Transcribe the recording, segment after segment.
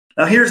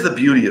Now, here's the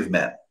beauty of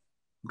men.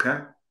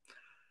 Okay.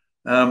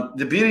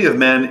 The beauty of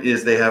men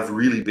is they have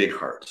really big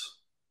hearts,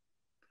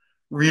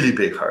 really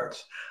big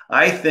hearts.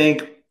 I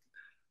think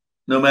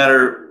no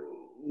matter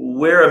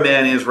where a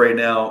man is right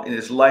now in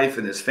his life,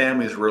 in his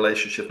family's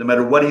relationship, no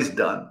matter what he's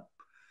done,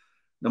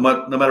 no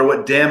matter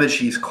what damage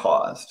he's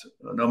caused,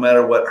 no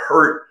matter what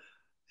hurt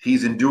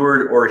he's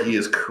endured or he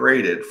has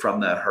created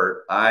from that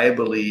hurt, I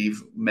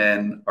believe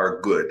men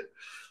are good.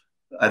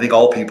 I think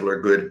all people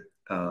are good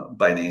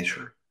by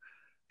nature.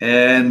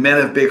 And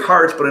men have big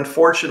hearts, but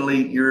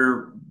unfortunately,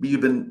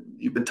 you've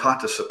been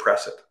taught to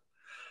suppress it,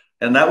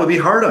 and that would be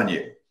hard on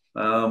you.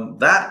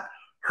 That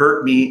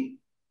hurt me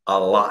a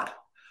lot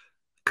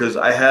because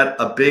I had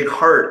a big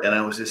heart and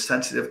I was this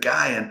sensitive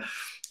guy, and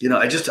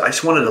I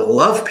just wanted to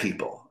love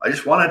people. I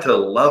just wanted to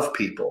love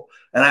people,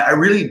 and I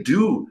really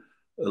do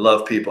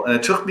love people. And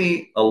it took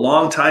me a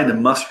long time to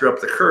muster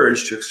up the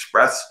courage to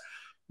express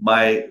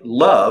my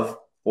love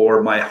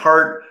or my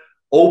heart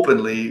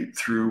openly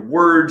through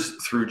words,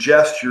 through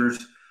gestures,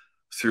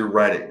 through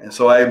writing. And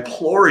so I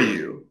implore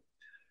you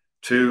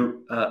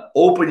to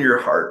open your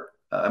heart.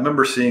 I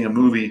remember seeing a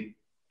movie.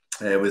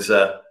 It was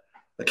a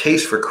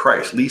Case for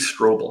Christ, Lee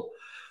Strobel.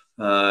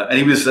 And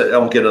he was, I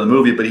won't get into the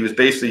movie, but he was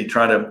basically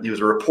he was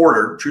a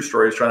reporter, true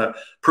story, he was trying to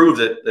prove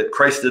that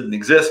Christ didn't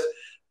exist.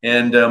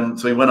 And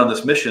so he went on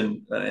this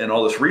mission and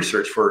all this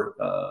research for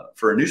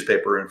a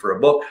newspaper and for a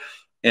book.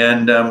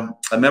 And I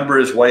remember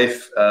his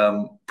wife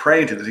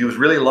praying to this. He was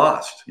really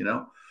lost,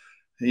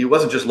 He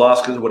wasn't just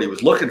lost because of what he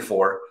was looking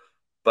for,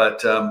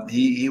 but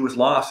he was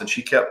lost. And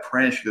she kept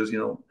praying. She goes,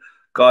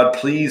 God,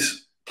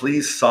 please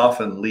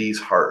soften Lee's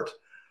heart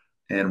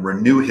and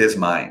renew his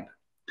mind.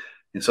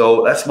 And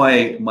so that's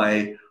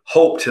my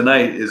hope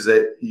tonight, is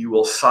that you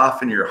will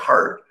soften your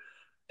heart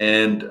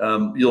and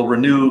you'll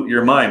renew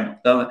your mind.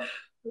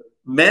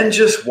 Men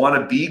just want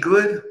to be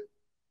good,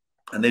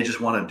 and they just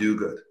want to do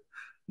good.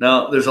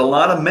 Now, there's a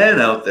lot of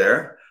men out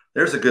there.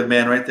 There's a good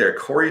man right there,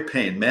 Corey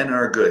Payne. Men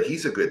are good.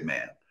 He's a good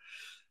man.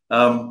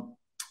 There's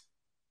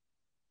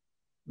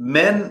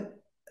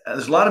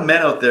a lot of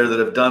men out there that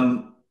have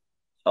done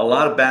a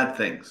lot of bad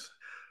things.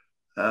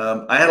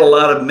 I had a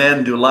lot of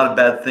men do a lot of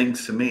bad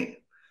things to me.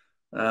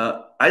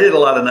 I did a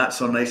lot of not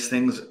so nice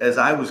things as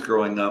I was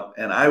growing up,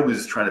 and I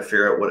was trying to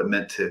figure out what it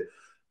meant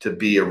to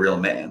be a real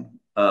man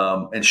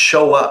and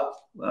show up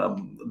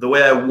the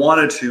way I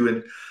wanted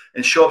to,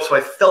 and show up so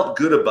I felt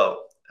good about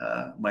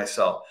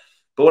myself.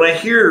 But when I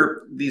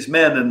hear these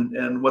men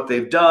and what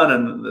they've done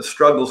and the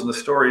struggles and the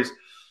stories,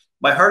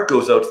 my heart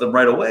goes out to them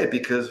right away,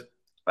 because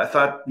I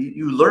thought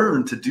you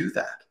learn to do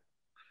that.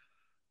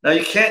 Now,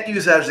 you can't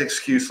use that as an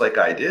excuse like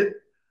I did.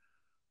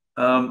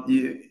 Well,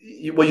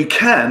 you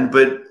can,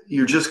 but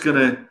you're just going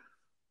to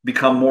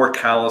become more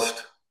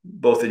calloused,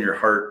 both in your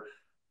heart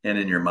and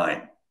in your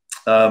mind.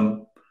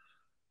 I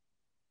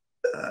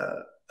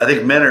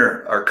think men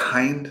are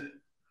kind.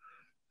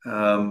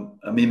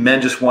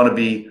 Men just want to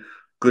be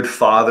good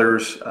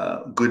fathers,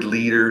 good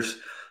leaders.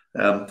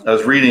 I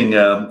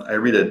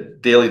read a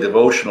daily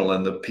devotional,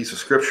 and the piece of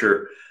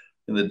scripture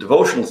in the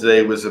devotional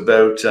today was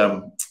about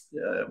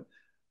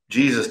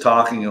Jesus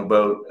talking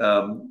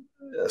about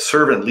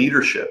servant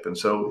leadership. And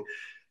so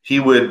he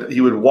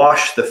would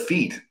wash the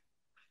feet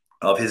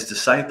of his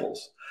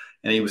disciples,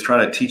 and he was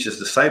trying to teach his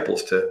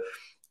disciples to,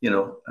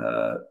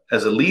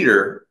 as a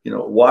leader,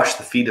 wash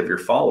the feet of your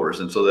followers.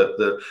 And so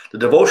the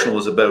devotional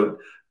was about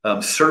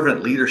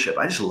servant leadership.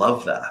 I just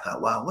love that. I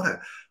thought, wow,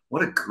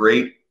 what a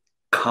great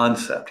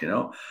concept,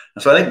 And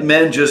so I think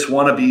men just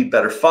want to be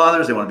better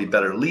fathers. They want to be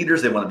better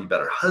leaders. They want to be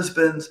better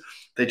husbands.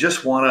 They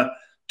just want to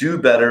do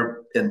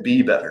better and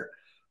be better.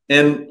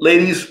 And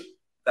ladies,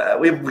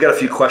 we've got a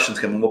few questions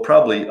coming.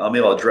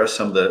 I'll address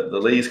some of the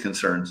ladies'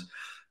 concerns.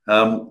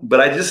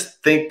 But I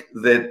just think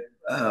that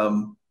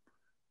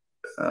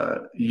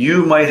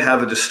you might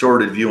have a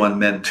distorted view on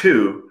men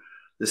too.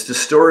 That's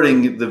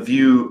distorting the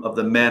view of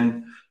the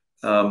men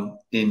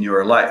in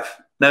your life.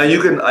 Now,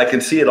 I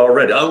can see it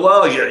already. Oh,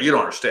 well, yeah, you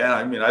don't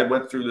understand. I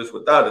went through this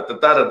with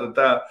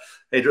that.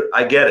 Hey,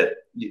 I get it.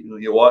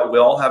 We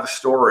all have a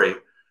story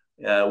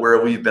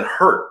where we've been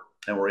hurt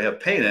and where we have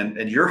pain,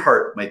 and your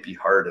heart might be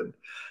hardened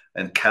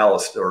and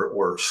calloused,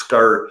 or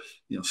scar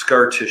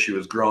tissue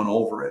has grown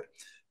over it.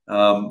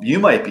 You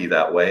might be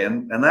that way,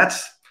 and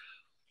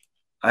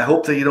I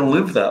hope that you don't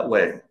live that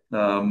way.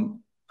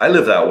 I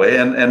live that way,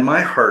 and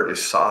my heart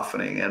is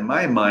softening, and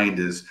my mind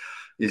is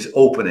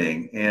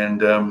opening,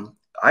 and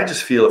I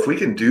just feel if we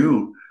can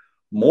do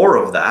more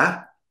of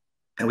that,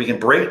 and we can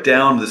break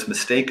down this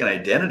mistaken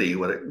identity,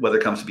 whether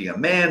it comes to being a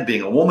man,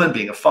 being a woman,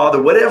 being a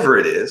father, whatever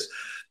it is,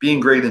 being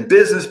great in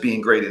business,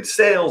 being great in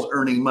sales,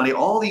 earning money,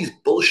 all these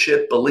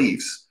bullshit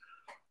beliefs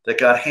that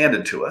got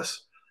handed to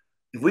us.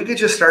 If we could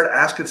just start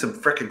asking some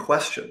freaking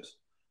questions,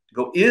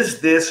 go,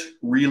 is this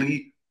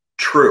really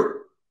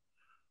true?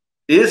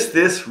 Is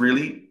this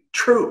really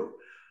true?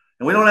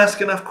 And we don't ask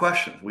enough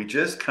questions. We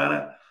just kind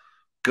of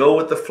go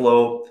with the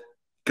flow,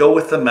 go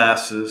with the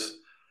masses,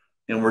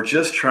 and we're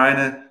just trying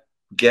to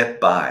get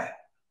by.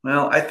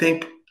 Well, I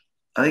think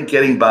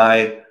getting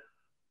by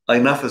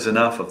enough is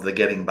enough of the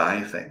getting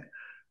by thing.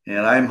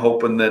 And I'm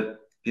hoping that,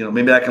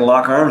 maybe I can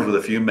lock arms with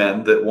a few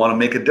men that want to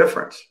make a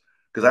difference,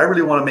 because I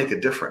really want to make a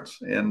difference.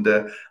 And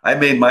I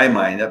made my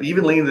mind up.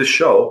 Even leading the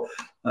show,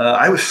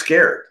 I was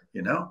scared,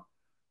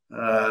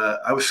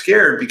 I was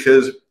scared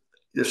because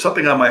there's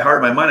something on my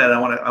heart, my mind, and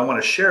I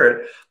want to share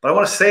it, but I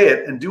want to say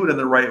it and do it in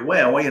the right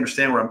way. I want you to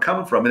understand where I'm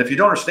coming from. And if you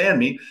don't understand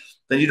me,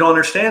 then you don't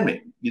understand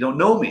me. You don't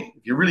know me.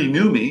 If you really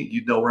knew me,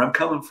 you'd know where I'm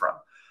coming from.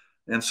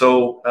 And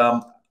so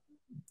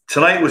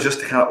tonight was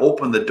just to kind of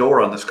open the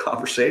door on this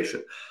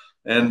conversation.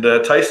 And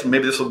Tyson,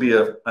 maybe this will be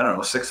a, I don't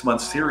know,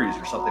 6-month series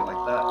or something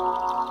like that.